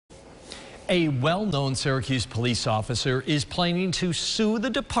A well-known Syracuse police officer is planning to sue the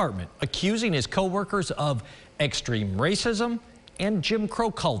department, accusing his co-workers of extreme racism and Jim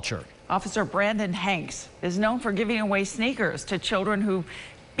Crow culture. Officer Brandon Hanks is known for giving away sneakers to children who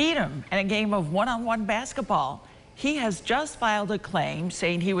beat him in a game of one-on-one basketball. He has just filed a claim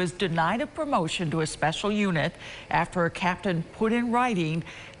saying he was denied a promotion to a special unit after a captain put in writing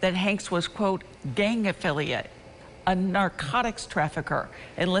that Hanks was, quote, gang affiliate, a narcotics trafficker,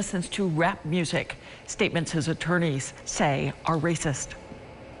 and listens to rap music. Statements his attorneys say are racist.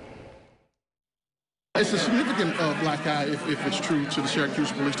 It's a significant black eye if it's true to the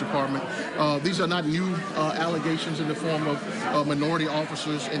Syracuse Police Department. These are not new allegations in the form of minority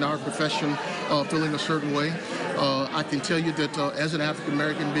officers in our profession feeling a certain way. I can tell you that as an African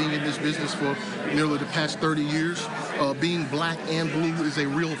American being in this business for nearly the past 30 years, being black and blue is a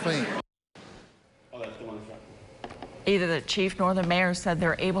real thing. Either the chief nor the mayor said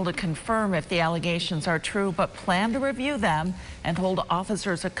they're able to confirm if the allegations are true, but plan to review them and hold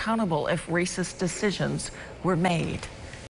officers accountable if racist decisions were made.